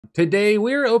Today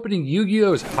we're opening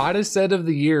Yu-Gi-Oh's hottest set of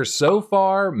the year so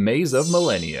far, Maze of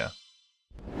Millennia.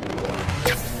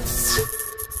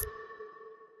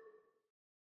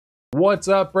 What's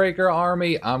up, Breaker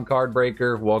Army? I'm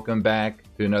CardBreaker. Welcome back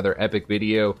to another epic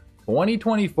video.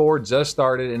 2024 just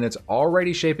started and it's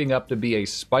already shaping up to be a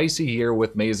spicy year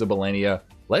with Maze of Millennia.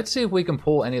 Let's see if we can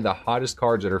pull any of the hottest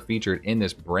cards that are featured in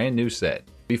this brand new set.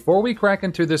 Before we crack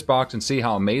into this box and see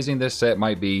how amazing this set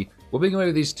might be, we'll be going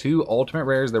with these two ultimate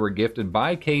rares that were gifted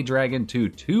by K-Dragon to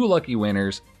two lucky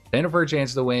winners. 10 for a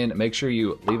chance to win. Make sure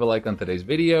you leave a like on today's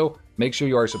video. Make sure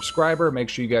you are a subscriber. Make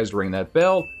sure you guys ring that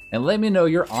bell. And let me know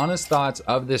your honest thoughts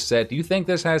of this set. Do you think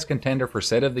this has contender for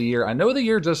set of the year? I know the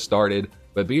year just started,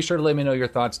 but be sure to let me know your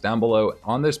thoughts down below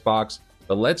on this box.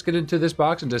 But let's get into this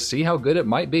box and just see how good it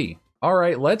might be. All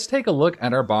right, let's take a look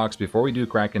at our box before we do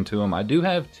crack into them. I do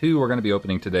have two we're going to be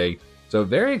opening today. So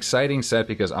very exciting set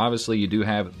because obviously you do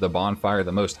have the Bonfire,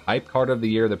 the most hyped card of the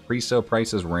year. The pre-sale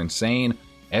prices were insane.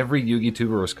 Every Yu-Gi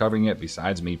tuber was covering it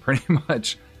besides me pretty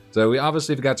much. So we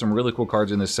obviously have got some really cool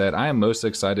cards in this set. I am most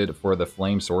excited for the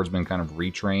Flame Swordsman kind of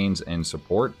retrains and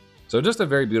support. So just a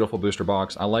very beautiful booster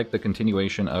box. I like the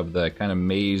continuation of the kind of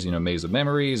maze, Maze of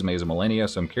Memories, Maze of Millennia.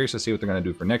 So I'm curious to see what they're going to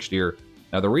do for next year.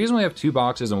 Now the reason we have two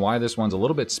boxes and why this one's a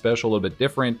little bit special, a little bit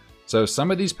different. So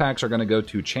some of these packs are going to go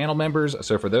to channel members.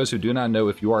 So for those who do not know,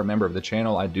 if you are a member of the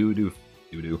channel, I do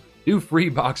free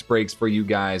box breaks for you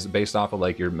guys based off of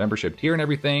like your membership tier and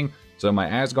everything. So my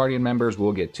Asgardian members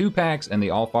will get 2 packs and the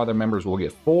Allfather members will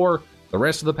get 4. The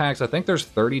rest of the packs, I think there's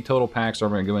 30 total packs. So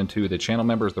I'm going to go into the channel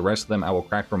members. The rest of them I will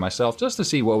crack for myself just to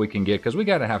see what we can get because we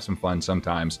got to have some fun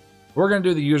sometimes. We're going to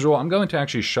do the usual. I'm going to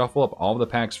actually shuffle up all of the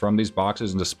packs from these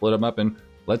boxes and just split them up and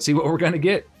let's see what we're going to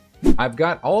get. I've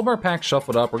got all of our packs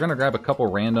shuffled up. We're going to grab a couple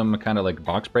random kind of like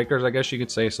box breakers, I guess you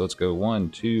could say. So let's go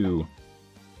 1, 2,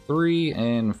 3,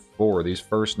 and 4. These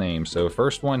first names. So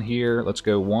first one here, let's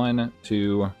go 1,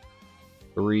 2,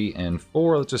 3, and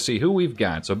 4. Let's just see who we've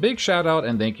got. So big shout out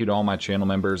and thank you to all my channel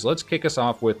members. Let's kick us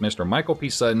off with Mr. Michael P.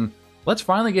 Sutton. Let's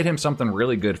finally get him something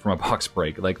really good from a box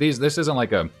break. Like this isn't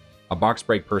like a box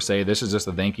break per se. This is just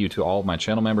a thank you to all of my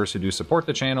channel members who do support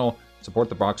the channel, support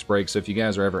the box breaks. So if you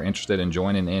guys are ever interested in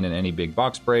joining in any big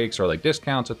box breaks or like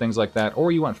discounts or things like that,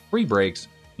 or you want free breaks,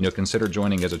 consider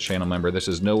joining as a channel member. This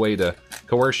is no way to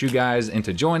coerce you guys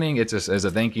into joining. It's just as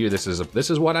a thank you. This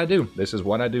is what I do. This is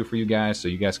what I do for you guys, so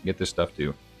you guys can get this stuff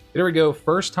too. Here we go.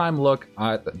 First time look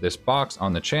at this box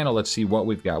on the channel. Let's see what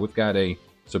we've got. We've got a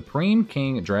Supreme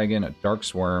King Dragon Dark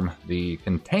Swarm. It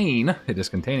is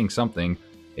containing something.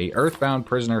 A Earthbound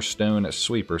Prisoner Stone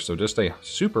Sweeper, so just a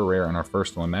super rare on our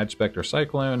first one. Mad Spectre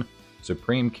Cyclone,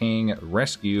 Supreme King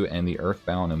Rescue, and the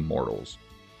Earthbound Immortals.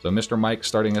 So Mr. Mike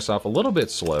starting us off a little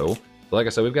bit slow. But like I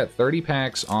said, we've got 30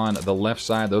 packs on the left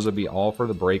side. Those would be all for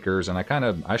the breakers, and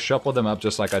I shuffled them up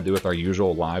just like I do with our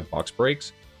usual live box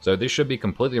breaks. So this should be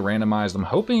completely randomized. I'm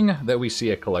hoping that we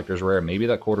see a collector's rare, maybe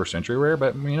that quarter century rare,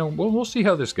 but we'll see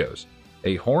how this goes.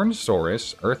 A Horned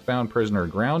Saurus, Earthbound Prisoner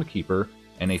Groundkeeper,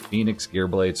 and a Phoenix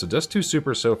Gearblade. So just 2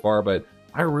 supers so far, but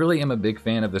I really am a big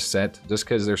fan of this set just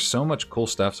because there's so much cool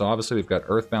stuff. So obviously we've got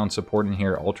Earthbound support in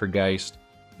here, Ultrageist.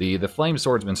 The Flame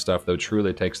Swordsman stuff, though,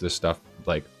 truly takes this stuff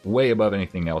like way above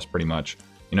anything else pretty much.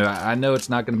 I know it's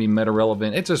not going to be meta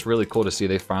relevant. It's just really cool to see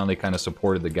they finally kind of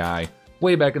supported the guy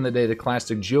way back in the day, the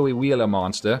classic Joey Wheeler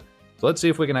monster. So let's see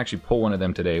if we can actually pull one of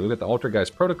them today. We've got the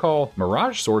Ultrageist Protocol,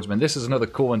 Mirage Swordsman. This is another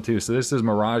cool one too. So this is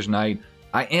Mirage Knight.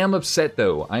 I am upset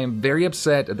though. I am very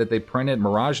upset that they printed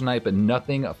Mirage Knight, but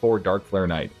nothing for Dark Flare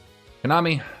Knight.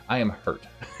 Konami, I am hurt.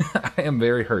 I am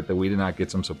very hurt that we did not get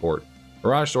some support.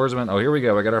 Mirage Swordsman, oh, here we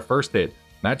go. I got our first hit.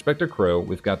 Mad Spectre Crow.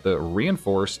 We've got the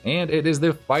Reinforce, and it is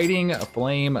the Fighting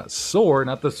Flame Sword,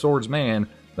 not the Swordsman,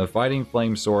 the Fighting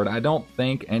Flame Sword. I don't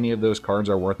think any of those cards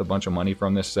are worth a bunch of money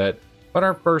from this set, but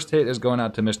our first hit is going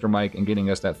out to Mr. Mike and getting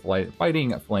us that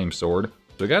Fighting Flame Sword.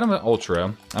 So we got him at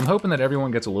Ultra. I'm hoping that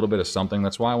everyone gets a little bit of something.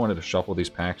 That's why I wanted to shuffle these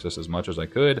packs just as much as I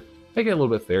could. Make it a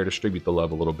little bit fair, distribute the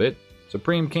love a little bit.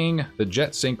 Supreme King, the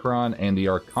Jet Synchron, and the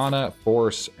Arcana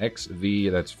Force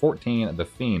XV. That's 14. The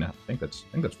Fiend. I think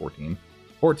that's 14.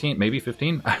 14, maybe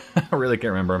 15. I really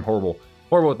can't remember. I'm horrible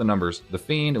with the numbers. The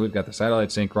Fiend. We've got the Satellite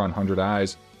Synchron, 100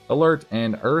 Eyes, Alert,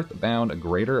 and Earthbound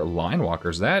Greater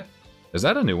Linewalkers. Is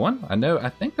that a new one? I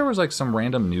think there was like some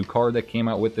random new card that came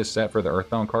out with this set for the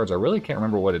Earthbound cards. I really can't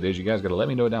remember what it is. You guys got to let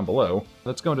me know down below.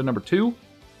 Let's go into number 2.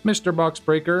 Mr. Box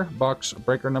Breaker. Box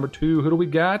Breaker number 2. Who do we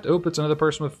got? Oh, it's another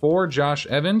person with 4. Josh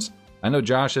Evans. I know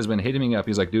Josh has been hitting me up.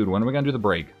 He's like, dude, when are we going to do the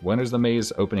break? When is the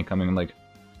maze opening coming? I'm like,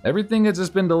 everything has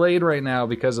just been delayed right now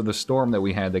because of the storm that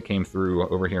we had that came through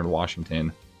over here in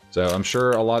Washington. So I'm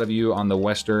sure a lot of you on the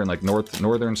western, like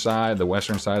northern side, the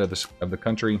western side of the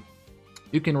country,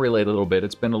 you can relate a little bit.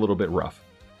 It's been a little bit rough.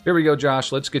 Here we go,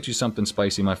 Josh. Let's get you something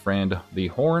spicy, my friend. The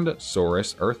Horned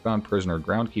Saurus, Earthbound Prisoner,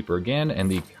 Groundkeeper again,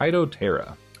 and the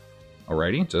Kaitotera.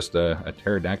 Alrighty, just a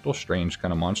pterodactyl, strange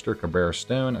kind of monster, Cabrera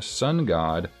Stone, Sun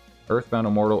God, Earthbound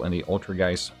Immortal, and the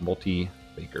Ultrageist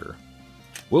Multi-Faker.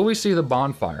 Will we see the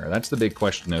Bonfire? That's the big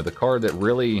question, though. The card that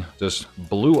really just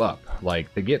blew up.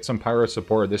 Like, to get some Pyro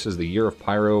support, this is the year of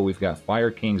Pyro. We've got Fire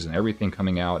Kings and everything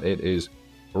coming out. It is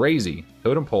crazy.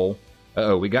 Totem Pole.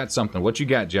 Uh-oh, we got something. What you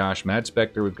got, Josh? Mad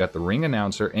Spectre, we've got the Ring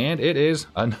Announcer, and it is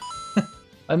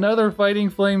another Fighting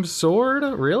Flame Sword?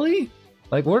 Really?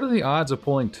 Like, what are the odds of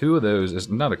pulling two of those? It's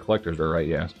not a collector's rare, right?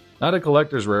 Yes. Not a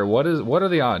collector's rare. What are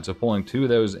the odds of pulling two of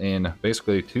those in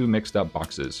basically two mixed up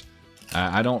boxes?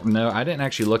 I don't know. I didn't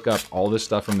actually look up all this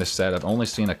stuff from this set. I've only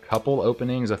seen a couple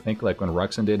openings. I think like when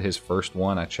Ruxin did his first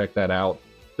one, I checked that out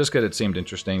just because it seemed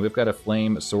interesting. We've got a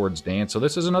Flame Swords Dance. So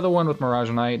this is another one with Mirage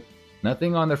Knight.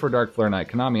 Nothing on there for Dark Flare Knight.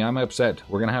 Konami, I'm upset.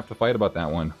 We're going to have to fight about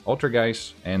that one.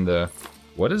 Ultrageist and the...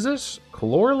 What is this?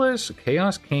 Colorless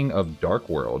Chaos King of Dark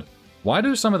World. Why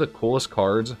do some of the coolest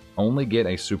cards only get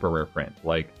a super rare print?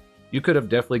 Like, you could have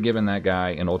definitely given that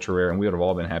guy an ultra rare and we would have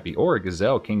all been happy. Or a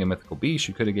Gazelle, King of Mythical Beasts,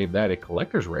 you could have gave that a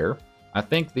collector's rare. I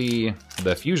think the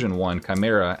Fusion one,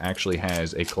 Chimera, actually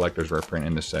has a collector's rare print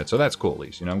in this set. So that's cool at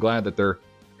least. You know, I'm glad that they're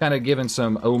kind of giving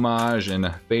some homage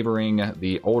and favoring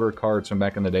the older cards from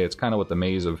back in the day. It's kind of what the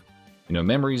Maze of, you know,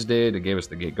 Memories did. It gave us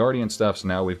the Gate Guardian stuff. So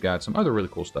now we've got some other really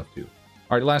cool stuff too.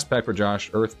 All right, last pack for Josh,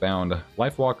 Earthbound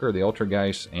Lifewalker, the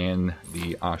Ultrageist, and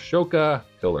the Ashoka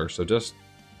Pillar. So just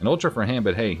an Ultra for him,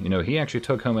 but hey, you know, he actually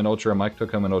took home an Ultra, Mike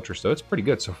took home an Ultra, so it's pretty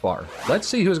good so far. Let's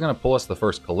see who's going to pull us the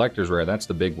first collector's rare. That's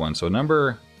the big one. So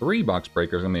number 3 box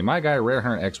breaker is going to be my guy, Rare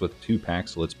Hunter X, with 2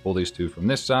 packs. So let's pull these two from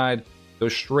this side. Go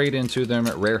straight into them.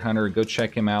 Rare Hunter, go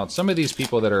check him out. Some of these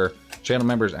people that are channel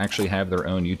members actually have their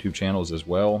own YouTube channels as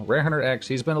well. Rare Hunter X,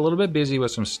 he's been a little bit busy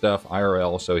with some stuff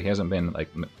IRL, so he hasn't been like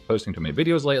posting too many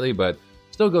videos lately, but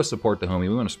still go support the homie.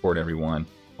 We want to support everyone.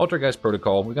 Ultrageist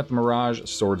Protocol, we got the Mirage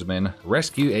Swordsman,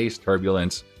 Rescue Ace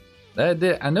Turbulence.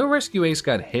 I know Rescue Ace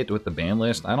got hit with the ban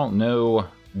list. I don't know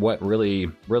what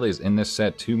really is in this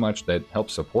set too much that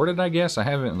helps support it, I guess. I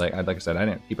haven't, like I said, I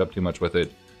didn't keep up too much with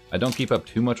it. I don't keep up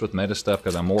too much with meta stuff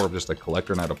because I'm more of just a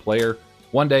collector, not a player.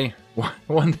 One day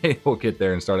we'll get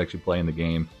there and start actually playing the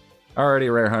game.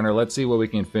 Alrighty, Rare Hunter, let's see what we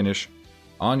can finish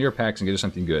on your packs and get you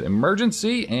something good.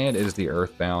 Emergency, and it is the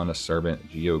Earthbound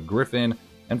Servant Yugioh Griffin.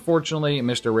 Unfortunately,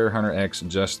 Mr. Rare Hunter X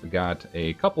just got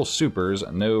a couple supers.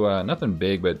 No, nothing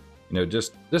big, but you know,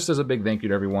 just as a big thank you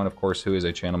to everyone, of course, who is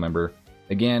a channel member.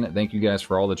 Again, thank you guys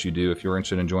for all that you do. If you're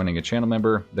interested in joining a channel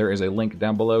member, there is a link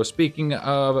down below. Speaking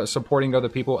of supporting other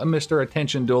people, a Mr.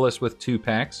 Attention Duelist with 2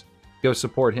 packs. Go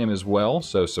support him as well.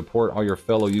 So support all your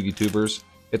fellow Yu-Gi-Tubers.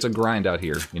 It's a grind out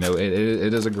here. You know, it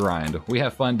is a grind. We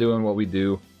have fun doing what we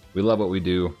do. We love what we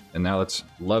do. And now let's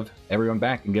love everyone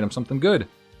back and get them something good.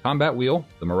 Combat Wheel,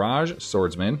 the Mirage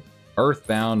Swordsman,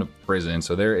 Earthbound Prison.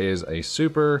 So there is a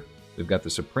super. We've got the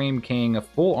Supreme King,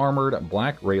 Full Armored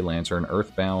Black Ray Lancer,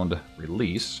 Earthbound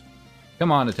Release.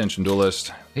 Come on, Attention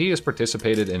Duelist. He has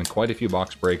participated in quite a few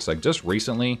box breaks. Like just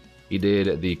recently, he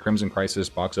did the Crimson Crisis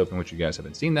box open, which you guys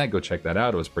haven't seen that. Go check that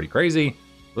out. It was pretty crazy.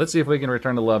 Let's see if we can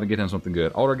return to love and get him something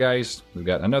good. Ultrageist. We've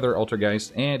got another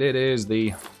Ultrageist, and it is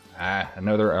the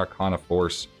another Arcana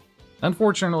Force.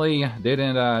 Unfortunately,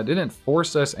 didn't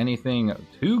force us anything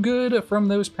too good from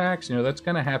those packs. You know, that's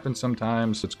gonna happen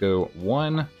sometimes. Let's go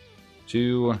 1,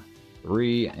 2,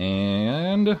 3,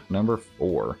 and number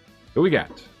 4. Who we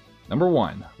got? Number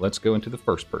 1. Let's go into the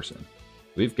first person.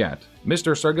 We've got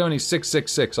Mr. Sargoni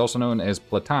 666, also known as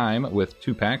Platime, with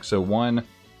 2 packs. So 1,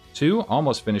 2,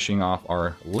 almost finishing off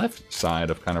our left side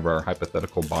of kind of our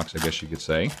hypothetical box, I guess you could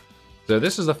say. So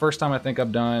this is the first time I think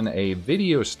I've done a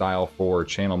video style for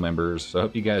channel members. So I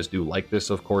hope you guys do like this.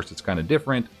 Of course, it's kind of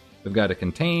different. We've got to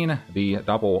contain the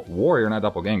Doppel Warrior, not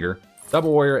Doppelganger.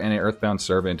 Double Warrior and an Earthbound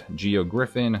Servant, Yugioh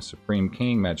Griffin, Supreme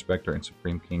King, Mad Spectre, and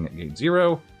Supreme King at Gate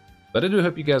 0. But I do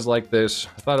hope you guys like this.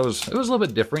 I thought it was a little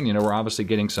bit different. You know, we're obviously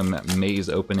getting some maze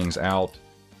openings out.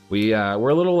 We're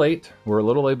a little late. We're a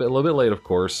little bit late, of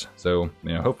course. So,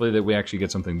 you know, hopefully that we actually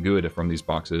get something good from these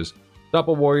boxes.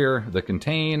 Doppel Warrior, the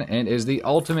Contain, and is the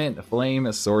Ultimate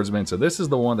Flame Swordsman. So this is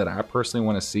the one that I personally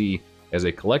want to see as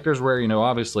a collector's rare. You know,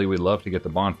 obviously we'd love to get the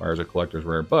Bonfire as a collector's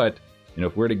rare, but you know,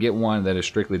 if we're to get one that is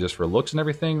strictly just for looks and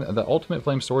everything, the Ultimate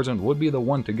Flame Swordsman would be the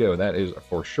one to go. That is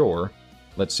for sure.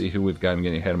 Let's see who we've got. I'm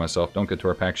getting ahead of myself. Don't get to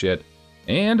our packs yet.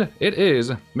 And it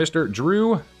is Mr.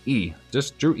 Drew E.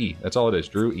 Just Drew E. That's all it is.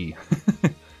 Drew E.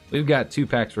 We've got 2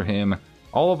 packs for him.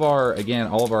 All of our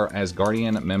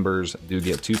Asgardian members do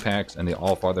get 2 packs, and the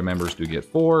Allfather members do get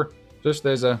 4. Just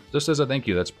as a thank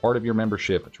you. That's part of your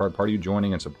membership, part of you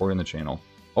joining and supporting the channel.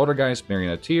 Altergeist,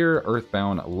 Marionetteer,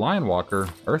 Earthbound Linewalker,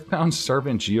 Earthbound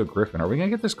Servant Geo Griffin. Are we gonna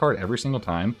get this card every single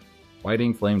time?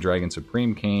 Fighting Flame Dragon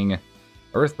Supreme King,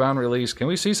 Earthbound release. Can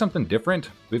we see something different?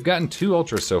 We've gotten 2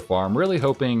 Ultras so far. I'm really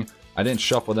hoping I didn't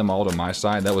shuffle them all to my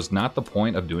side. That was not the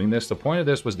point of doing this. The point of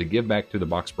this was to give back to the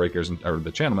box breakers, or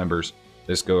the channel members,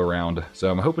 this go around.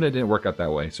 So I'm hoping it didn't work out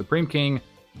that way. Supreme King,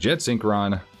 Jet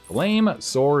Synchron, Flame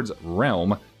Swords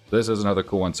Realm. This is another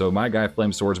cool one. So my guy,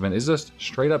 Flame Swordsman, is just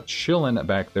straight up chilling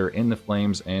back there in the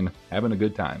flames and having a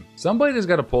good time. Somebody has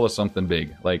got to pull us something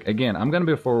big. Like, again, I'm going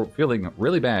to be feeling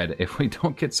really bad if we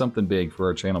don't get something big for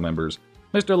our channel members.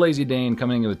 Mr. Lazy Dane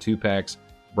coming in with 2 packs.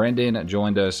 Brandon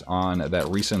joined us on that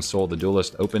recent Soul the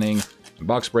Duelist opening.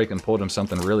 Box break and pulled him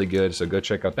something really good, so go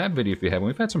check out that video if you haven't.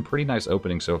 We've had some pretty nice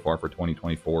openings so far for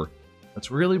 2024. Let's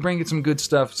really bring in some good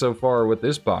stuff so far with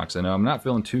this box. I know I'm not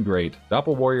feeling too great.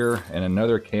 Doppel Warrior and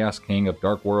another Chaos King of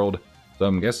Dark World. So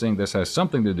I'm guessing this has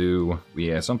something to do,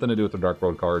 something to do with the Dark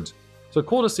World cards. So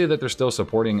cool to see that they're still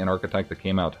supporting an archetype that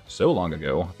came out so long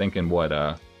ago. Thinking what,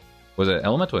 was it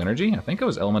Elemental Energy? I think it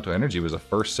was Elemental Energy was the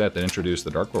first set that introduced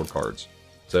the Dark World cards.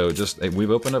 So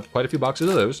we've opened up quite a few boxes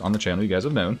of those on the channel. You guys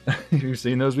have known. You've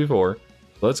seen those before.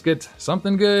 Let's get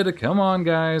something good. Come on,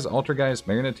 guys. Altergeist,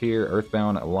 Marionetteer,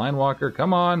 Earthbound, Linewalker.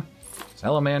 Come on.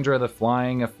 Salamandra, the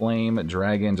Flying Flame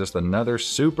Dragon. Just another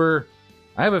super.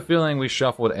 I have a feeling we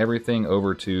shuffled everything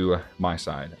over to my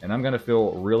side. And I'm going to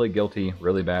feel really guilty,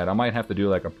 really bad. I might have to do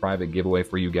like a private giveaway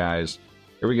for you guys.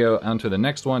 Here we go. On to the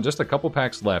next one. Just a couple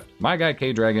packs left. My guy,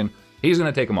 K-Dragon. He's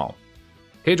going to take them all.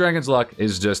 K-Dragon's luck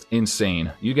is just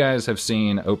insane. You guys have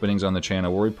seen openings on the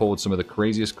channel where we pulled some of the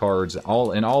craziest cards in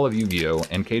all of Yu-Gi-Oh!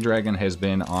 And K-Dragon has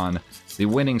been on the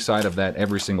winning side of that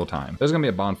every single time. There's going to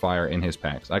be a bonfire in his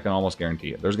packs. I can almost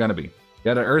guarantee it. There's going to be.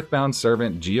 Got an Earthbound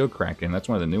Servant Geo Kraken. That's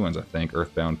one of the new ones, I think.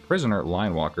 Earthbound Prisoner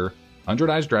Linewalker. 100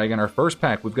 Eyes Dragon. Our first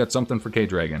pack, we've got something for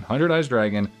K-Dragon. 100 Eyes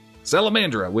Dragon.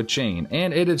 Salamandra with Chain.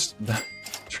 And it is the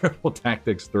Triple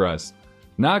Tactics Thrust.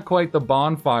 Not quite the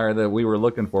bonfire that we were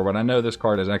looking for, but I know this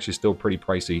card is actually still pretty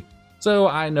pricey. So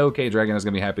I know K-Dragon is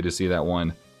going to be happy to see that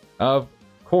one. Of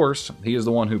course, he is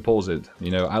the one who pulls it.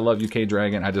 You know, I love you,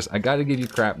 K-Dragon. I got to give you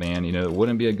crap, man. You know, it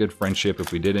wouldn't be a good friendship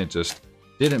if we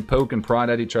didn't poke and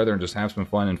prod at each other and just have some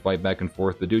fun and fight back and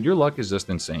forth. But dude, your luck is just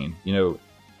insane. You know,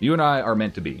 you and I are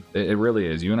meant to be. It really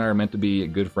is. You and I are meant to be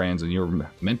good friends, and you're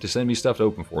meant to send me stuff to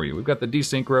open for you. We've got the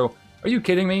Desynchro. Are you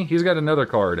kidding me? He's got another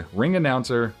card. Ring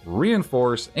Announcer,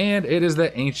 Reinforce, and it is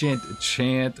the Ancient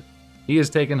Chant. He has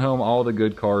taken home all the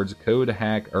good cards. Code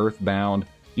Hack, Earthbound.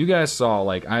 You guys saw,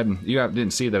 like, you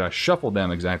didn't see that I shuffled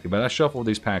them exactly, but I shuffled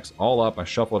these packs all up. I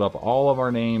shuffled up all of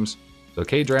our names. So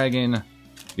K-Dragon,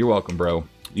 you're welcome, bro.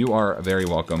 You are very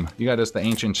welcome. You got us the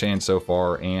Ancient Chant so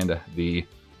far, and the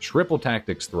Triple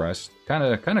Tactics Thrust. Kind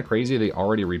of crazy they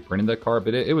already reprinted that card,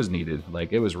 but it was needed.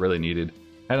 Like, it was really needed.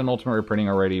 Had an ultimate reprinting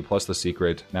already, plus the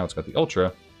secret. Now it's got the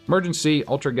Ultra. Emergency,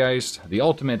 Ultrageist, the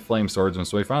ultimate Flame Swordsman.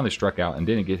 So he finally struck out and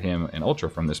didn't get him an Ultra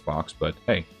from this box. But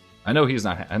hey, I know he's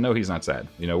not sad.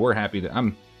 You know, we're happy.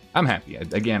 I'm happy.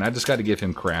 Again, I just got to give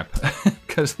him crap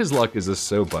because his luck is just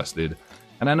so busted.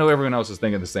 And I know everyone else is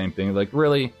thinking the same thing. Like,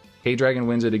 really, K-Dragon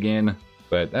wins it again.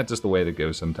 But that's just the way it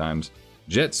goes sometimes.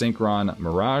 Jet Synchron,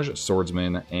 Mirage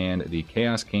Swordsman, and the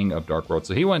Chaos King of Dark World.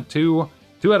 So he went 2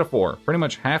 out of 4. Pretty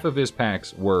much half of his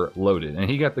packs were loaded. And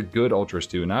he got the good Ultras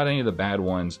too, not any of the bad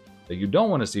ones that you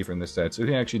don't want to see from this set. So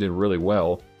he actually did really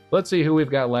well. Let's see who we've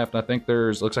got left. I think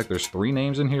looks like there's 3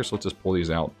 names in here. So let's just pull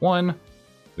these out. 1,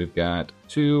 we've got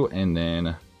 2, and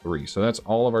then 3. So that's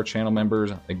all of our channel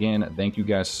members. Again, thank you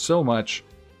guys so much.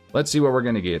 Let's see what we're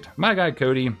going to get. My guy,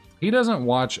 Cody, he doesn't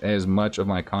watch as much of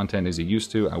my content as he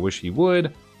used to. I wish he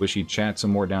would. Wish he'd chat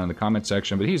some more down in the comment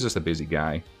section, but he's just a busy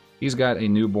guy. He's got a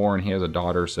newborn, he has a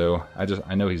daughter, so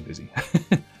I know he's busy.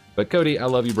 But Cody, I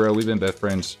love you, bro. We've been best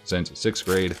friends since 6th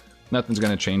grade. Nothing's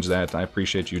gonna change that. I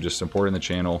appreciate you just supporting the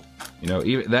channel. You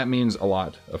know, that means a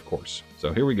lot, of course.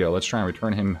 So here we go. Let's try and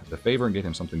return him the favor and get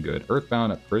him something good.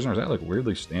 Earthbound Prisoner, is that like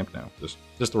weirdly stamped now?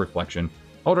 Just a reflection.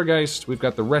 Altergeist, we've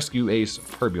got the Rescue Ace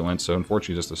Turbulence, so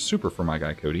unfortunately just a super for my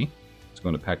guy, Cody. Let's go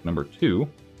into pack number 2.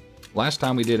 Last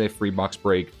time we did a free box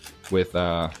break with,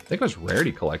 I think it was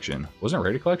Rarity Collection. Wasn't it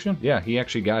Rarity Collection? Yeah, he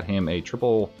actually got him a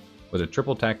Triple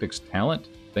Tactics Talent?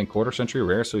 I think quarter century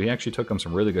rare, so he actually took him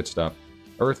some really good stuff.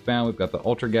 Earthbound, we've got the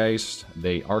Altergeist,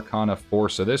 the Arcana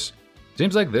Force. So this,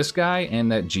 seems like this guy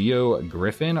and that Geo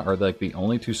Griffin are like the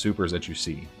only 2 supers that you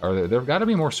see. There've got to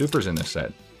be more supers in this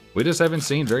set. We just haven't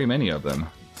seen very many of them.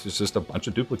 It's just a bunch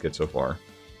of duplicates so far.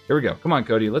 Here we go. Come on,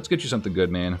 Cody. Let's get you something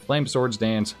good, man. Flame Swords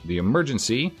Dance, the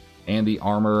Emergency, and the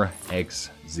Armor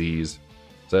XZs.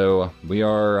 So we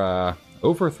are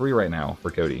 0 for 3 right now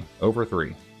for Cody. 0 for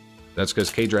 3. That's because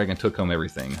K-Dragon took home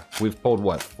everything. We've pulled,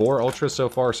 what, 4 Ultras so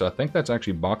far? So I think that's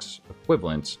actually box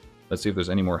equivalents. Let's see if there's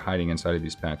any more hiding inside of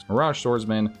these packs. Mirage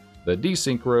Swordsman, the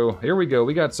Desynchro. Here we go.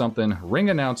 We got something. Ring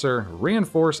Announcer,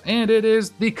 Reinforce, and it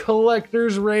is the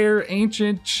Collector's Rare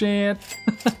Ancient Chant.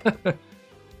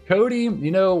 Cody,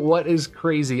 you know what is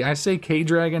crazy? I say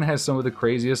K-Dragon has some of the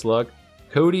craziest luck.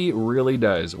 Cody really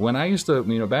does. When I used to,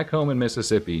 back home in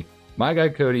Mississippi, my guy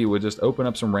Cody would just open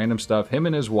up some random stuff. Him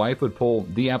and his wife would pull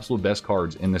the absolute best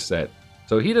cards in the set.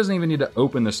 So he doesn't even need to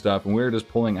open the stuff, and we're just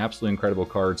pulling absolutely incredible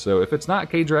cards. So if it's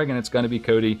not K-Dragon, it's going to be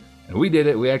Cody. And we did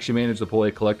it. We actually managed to pull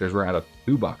a collector's rare out of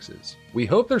 2 boxes. We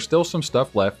hope there's still some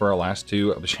stuff left for our last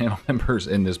 2 of the channel members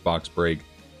in this box break.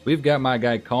 We've got my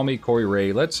guy, Call Me Corey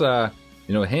Ray. Let's,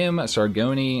 him,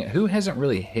 Sargoni, who hasn't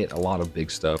really hit a lot of big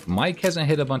stuff. Mike hasn't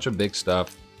hit a bunch of big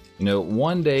stuff.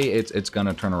 One day it's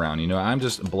gonna turn around. I'm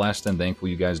just blessed and thankful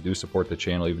you guys do support the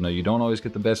channel, even though you don't always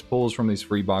get the best pulls from these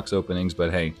free box openings, but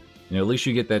hey, at least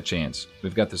you get that chance.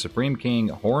 We've got the Supreme King,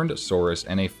 Horned Saurus,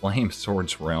 and a Flame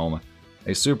Swords Realm.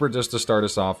 A super just to start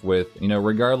us off with.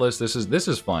 Regardless, this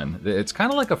is fun. It's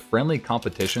kind of like a friendly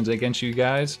competitions against you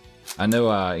guys. I know,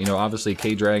 obviously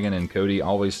K-Dragon and Cody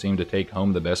always seem to take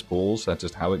home the best pulls. That's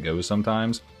just how it goes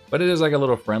sometimes. But it is like a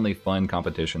little friendly, fun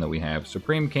competition that we have.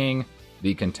 Supreme King,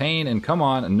 the Contain, and come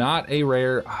on, not a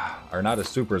rare, or not a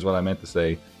super is what I meant to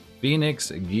say.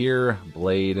 Phoenix, Gear,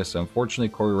 Blade. So unfortunately,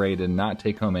 Corey Ray did not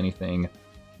take home anything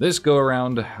this go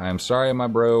around. I'm sorry, my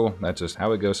bro. That's just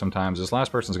how it goes sometimes. This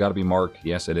last person's got to be Mark.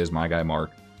 Yes, it is my guy,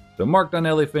 Mark. So Mark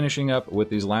Donnelly finishing up with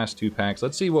these last 2 packs.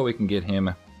 Let's see what we can get him.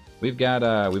 We've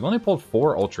got, we've only pulled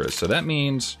 4 Ultras. So that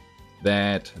means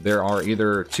that there are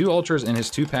either 2 Ultras in his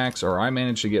 2 packs, or I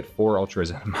managed to get 4 Ultras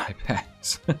in my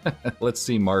packs. Let's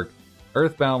see, Mark.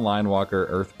 Earthbound Linewalker,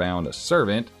 Earthbound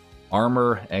Servant,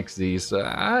 Armor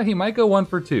XZs. He might go 1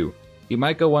 for 2. He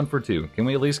might go 1 for 2. Can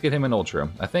we at least get him an Ultra?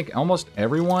 I think almost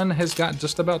everyone has got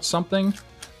just about something.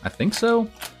 I think so.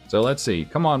 So let's see.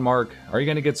 Come on, Mark. Are you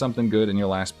going to get something good in your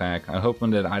last pack? I'm hoping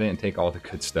that I didn't take all the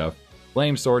good stuff.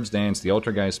 Flame Swords Dance, the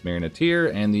Ultrageist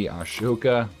Marinateer, and the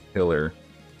Ashoka Pillar.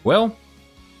 Well,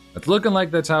 it's looking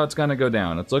like that's how it's going to go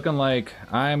down. It's looking like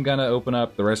I'm going to open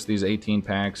up the rest of these 18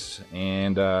 packs,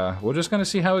 and we're just going to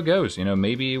see how it goes.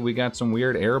 Maybe we got some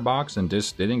weird error box and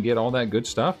just didn't get all that good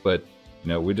stuff, but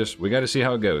we got to see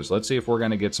how it goes. Let's see if we're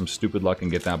going to get some stupid luck and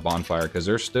get that bonfire, because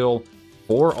there's still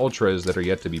 4 Ultras that are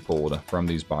yet to be pulled from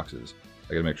these boxes.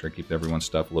 I got to make sure I keep everyone's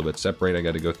stuff a little bit separate. I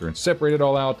got to go through and separate it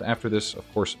all out after this,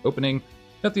 of course, opening.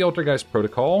 Got the Ultrageist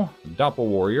Protocol, Doppel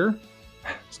Warrior,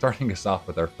 starting us off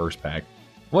with our first pack.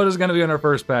 What is going to be in our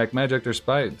first pack? Magector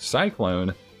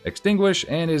Cyclone, Extinguish,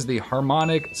 and is the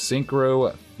Harmonic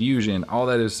Synchro Fusion. Oh,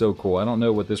 that is so cool. I don't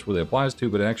know what this really applies to,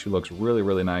 but it actually looks really,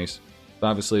 really nice. So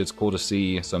obviously, it's cool to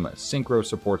see some synchro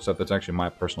support stuff. That's actually my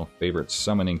personal favorite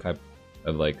summoning type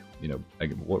of, like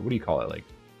what do you call it? Like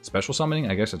special summoning?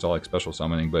 I guess it's all like special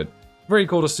summoning, but very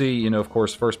cool to see, of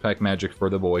course, first pack magic for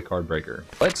the boy Cardbreaker.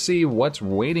 Let's see what's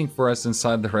waiting for us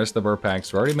inside the rest of our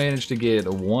packs. We already managed to get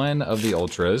 1 of the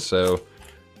Ultras, so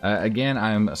again,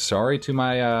 I'm sorry to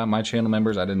my my channel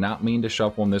members. I did not mean to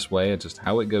shuffle them this way. It's just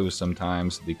how it goes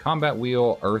sometimes. The Combat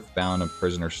Wheel, Earthbound, and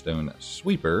Prisoner Stone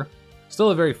Sweeper.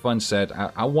 Still a very fun set.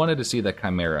 I wanted to see the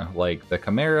Chimera. Like, the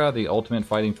Chimera, the Ultimate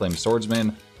Fighting Flame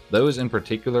Swordsman, those in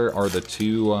particular are the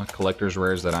 2 collector's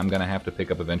rares that I'm going to have to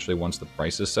pick up eventually once the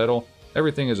prices settle.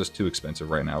 Everything is just too expensive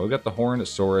right now. We've got the Horned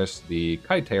Saurus, the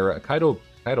Kaitotera,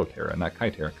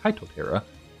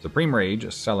 Supreme Rage,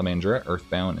 Salamandra,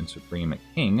 Earthbound, and Supreme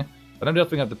King. But I'm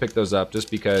definitely going to have to pick those up just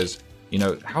because,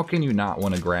 how can you not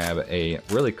want to grab a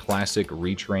really classic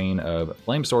retrain of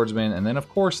Flame Swordsman, and then, of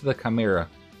course, the Chimera,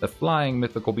 the Flying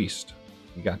Mythical Beast.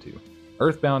 You got to.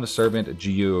 Earthbound Servant,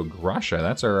 Yugioh.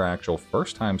 That's our actual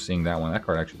first time seeing that one. That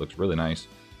card actually looks really nice.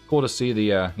 Cool to see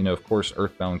the, of course,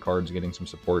 Earthbound cards getting some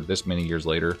support this many years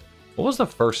later. What was the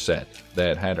first set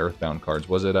that had Earthbound cards?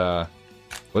 Was it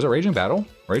Raging Battle?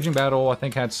 Raging Battle, I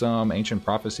think, had some. Ancient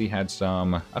Prophecy had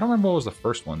some. I don't remember what was the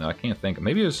first one, though. I can't think.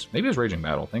 Maybe it was Raging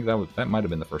Battle. I think that might have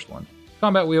been the first one.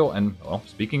 Combat Wheel, and, well,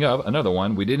 speaking of, another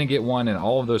one. We didn't get 1 in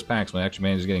all of those packs. We actually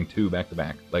managed getting 2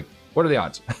 back-to-back. Like, what are the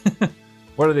odds?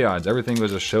 What are the odds? Everything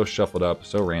was just so shuffled up,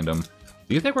 so random.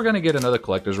 Do you think we're going to get another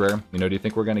collector's rare? Do you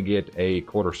think we're going to get a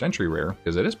quarter century rare?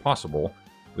 Because it is possible.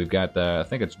 We've got, I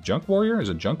think it's Junk Warrior. Is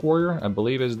it Junk Warrior? I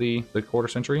believe is the quarter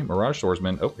century. Mirage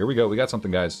Swordsman. Oh, here we go. We got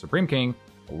something, guys. Supreme King,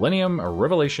 Millennium,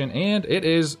 Revelation, and it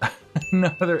is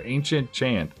another Ancient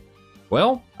Chant.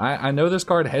 Well, I know this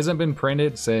card hasn't been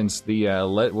printed since the,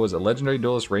 was it Legendary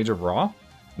Duelist Rage of Ra?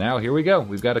 Now, here we go.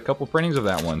 We've got a couple printings of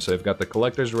that one. So we've got the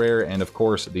Collector's Rare and, of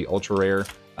course, the Ultra Rare.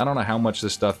 I don't know how much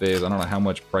this stuff is. I don't know how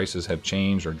much prices have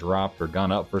changed or dropped or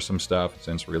gone up for some stuff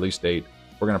since release date.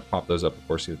 We're going to pop those up, of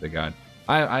course, see what they got.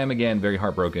 I am, again, very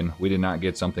heartbroken. We did not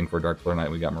get something for Dark Flare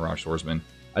Knight. We got Mirage Swordsman.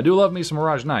 I do love me some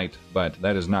Mirage Knight, but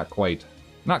that is not quite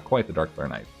the Dark Flare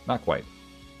Knight. Not quite.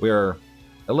 We are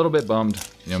a little bit bummed.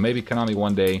 You know, maybe Konami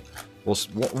one day will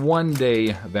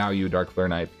value Dark Flare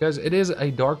Knight, because it is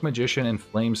a Dark Magician and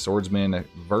Flame Swordsman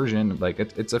version. Like,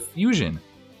 it's a fusion.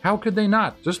 How could they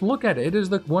not? Just look at it. It is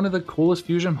one of the coolest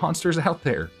fusion monsters out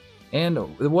there. And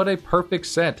what a perfect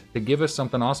set to give us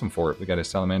something awesome for it. We got a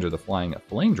Salamander, the Flying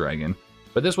Flame Dragon.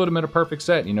 But this would have been a perfect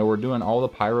set. You know, we're doing all the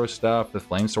Pyro stuff, the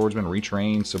Flame Swordsman,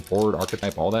 Retrain, Support,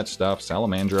 Archetype, all that stuff,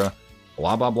 Salamandra,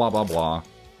 blah, blah, blah, blah, blah.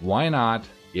 Why not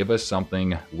give us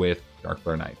something with Dark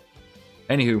Flare Knight?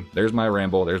 Anywho, there's my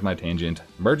ramble, there's my tangent.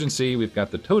 Emergency, we've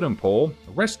got the Totem Pole,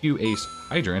 Rescue Ace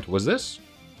Hydrant. Was this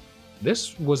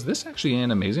actually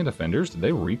in Amazing Defenders? Did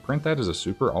they reprint that as a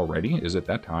super already? Is it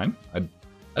that time?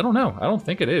 I don't know. I don't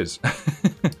think it is.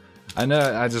 I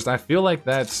know. I feel like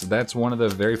that's one of the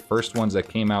very first ones that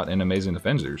came out in Amazing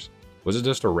Defenders. Was it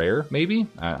just a rare? Maybe.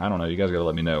 I don't know. You guys gotta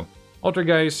let me know.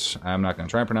 Altergeist. I'm not gonna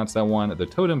try and pronounce that one. The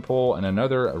Totem Pole and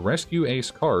another Rescue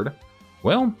Ace card.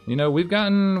 Well, you know, we've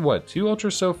gotten what, 2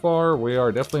 ultras so far. We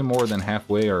are definitely more than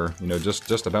halfway, or you know,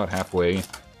 just about halfway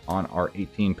on our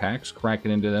 18 packs.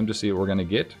 Cracking into them to see what we're gonna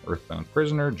get. Earthbound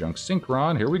Prisoner, Junk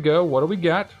Synchron. Here we go. What do we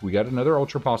got? We got another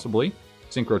ultra possibly.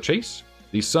 Synchro Chase,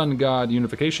 the Sun God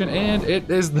Unification, and it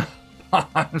is the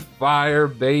Bonfire,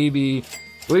 baby.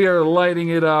 We are lighting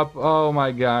it up. Oh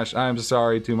my gosh, I'm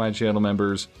sorry to my channel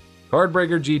members.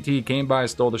 CardBreakerGT came by,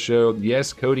 stole the show.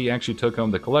 Yes, Cody actually took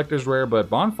home the Collector's Rare, but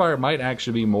Bonfire might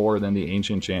actually be more than the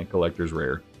Ancient Chant Collector's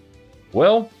Rare.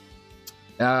 Well,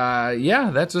 yeah,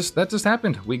 that just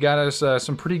happened. We got us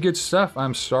some pretty good stuff.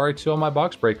 I'm sorry to all my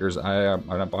box breakers.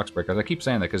 Not box breakers. I keep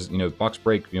saying that because, you know, box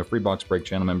break, you know, free box break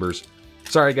channel members.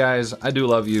 Sorry guys, I do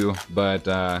love you, but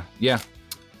yeah,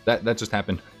 that just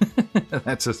happened.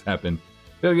 That just happened.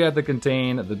 We got the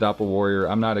Contain, the Doppel Warrior.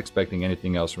 I'm not expecting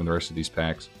anything else from the rest of these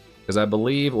packs, because I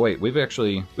believe, wait, we've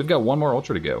got one more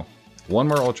Ultra to go. One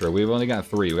more Ultra. We've only got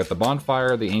 3. We got the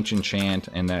Bonfire, the Ancient Chant,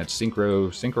 and that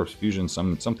Synchro Fusion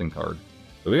something card.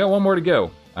 But we got one more to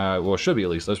go. Well, it should be at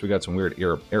least, unless we got some weird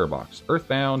error box.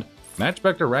 Earthbound,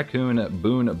 Matchspector Raccoon,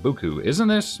 Boon Buku. Isn't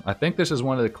this? I think this is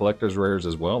one of the collector's rares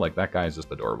as well. Like, that guy is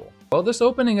just adorable. Well, this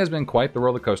opening has been quite the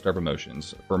roller coaster of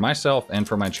emotions for myself and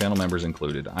for my channel members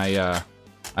included.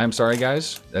 I'm sorry,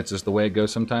 guys. That's just the way it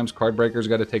goes sometimes. Card Breaker's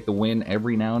got to take the win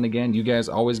every now and again. You guys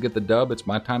always get the dub. It's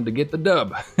my time to get the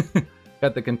dub.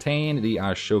 Got the Contain, the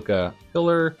Ashoka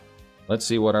Pillar. Let's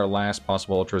see what our last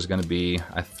possible Ultra is going to be.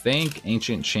 I think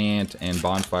Ancient Chant and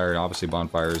Bonfire. Obviously,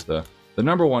 Bonfire is the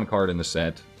 #1 card in the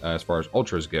set as far as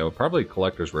Ultras go. Probably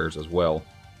Collector's Rares as well.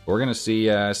 We're going to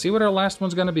see what our last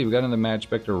one's going to be. We got in the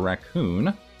Matchspector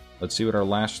Raccoon. Let's see what our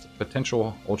last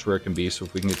potential Ultra Rare can be, so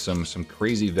if we can get some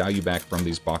crazy value back from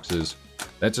these boxes.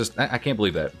 That's just, I can't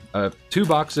believe that. 2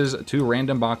 boxes, 2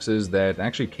 random boxes that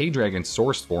actually K-Dragon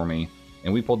sourced for me,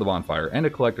 and we pulled the Bonfire and a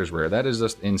Collector's Rare. That is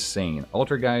just insane.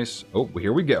 Altergeist, oh,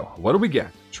 here we go. What do we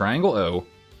get? Triangle O,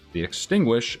 the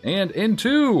Extinguish, and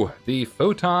into the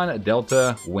Photon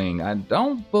Delta Wing. I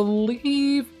don't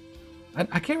believe...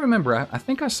 I can't remember. I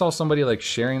think I saw somebody like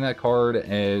sharing that card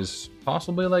as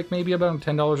possibly like maybe about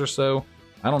 $10 or so.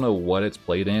 I don't know what it's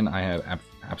played in. I have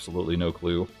absolutely no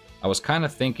clue. I was kind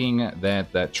of thinking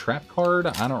that trap card,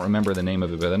 I don't remember the name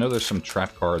of it, but I know there's some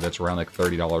trap card that's around like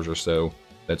 $30 or so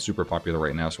that's super popular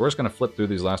right now. So we're just going to flip through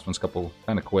these last ones couple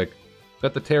kind of quick.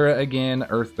 Got the Terra again,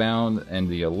 Earthbound, and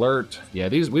the Alert. Yeah,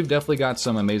 we've definitely got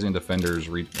some Amazing Defenders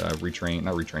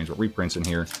reprints in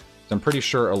here. I'm pretty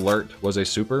sure Alert was a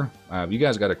super. You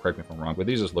guys got to correct me if I'm wrong, but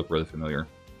these just look really familiar.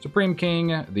 Supreme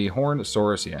King, the Horned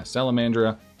Saurus, yeah,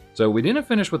 Salamandra. So we didn't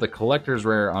finish with a Collector's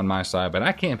Rare on my side, but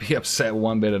I can't be upset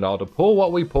one bit at all to pull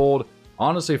what we pulled.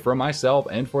 Honestly, for myself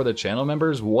and for the channel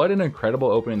members, what an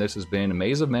incredible opening this has been. A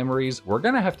maze of memories. We're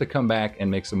going to have to come back and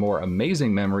make some more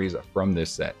amazing memories from this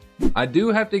set. I do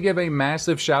have to give a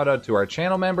massive shout out to our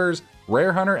channel members.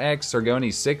 Rare Hunter X,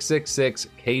 Sargoni 666,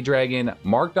 K-Dragon,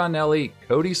 Mark Donnelly,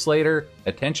 Cody Slater,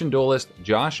 Attention Duelist,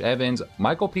 Josh Evans,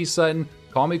 Michael P. Sutton,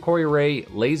 Call Me Corey Ray,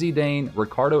 Lazy Dane,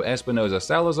 Ricardo Espinoza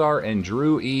Salazar, and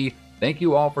Drew E. Thank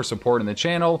you all for supporting the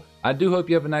channel. I do hope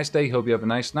you have a nice day. Hope you have a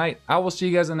nice night. I will see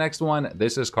you guys in the next one.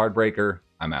 This is CardBreaker.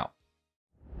 I'm out.